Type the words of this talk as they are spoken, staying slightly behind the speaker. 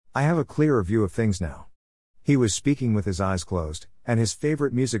I have a clearer view of things now. He was speaking with his eyes closed, and his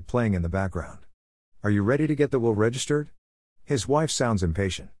favorite music playing in the background. Are you ready to get the will registered? His wife sounds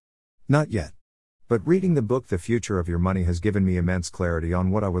impatient. Not yet. But reading the book The Future of Your Money has given me immense clarity on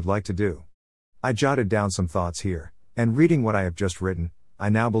what I would like to do. I jotted down some thoughts here, and reading what I have just written, I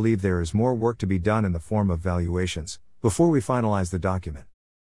now believe there is more work to be done in the form of valuations, before we finalize the document.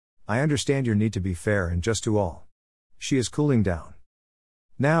 I understand your need to be fair and just to all. She is cooling down.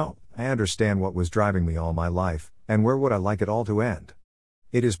 Now, I understand what was driving me all my life, and where would I like it all to end.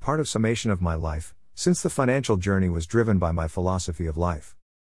 It is part of summation of my life, since the financial journey was driven by my philosophy of life.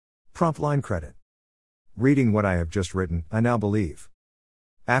 Prompt line credit. Reading what I have just written, I now believe.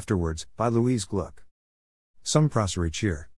 Afterwards, by Louise Gluck. Some brasserie cheer.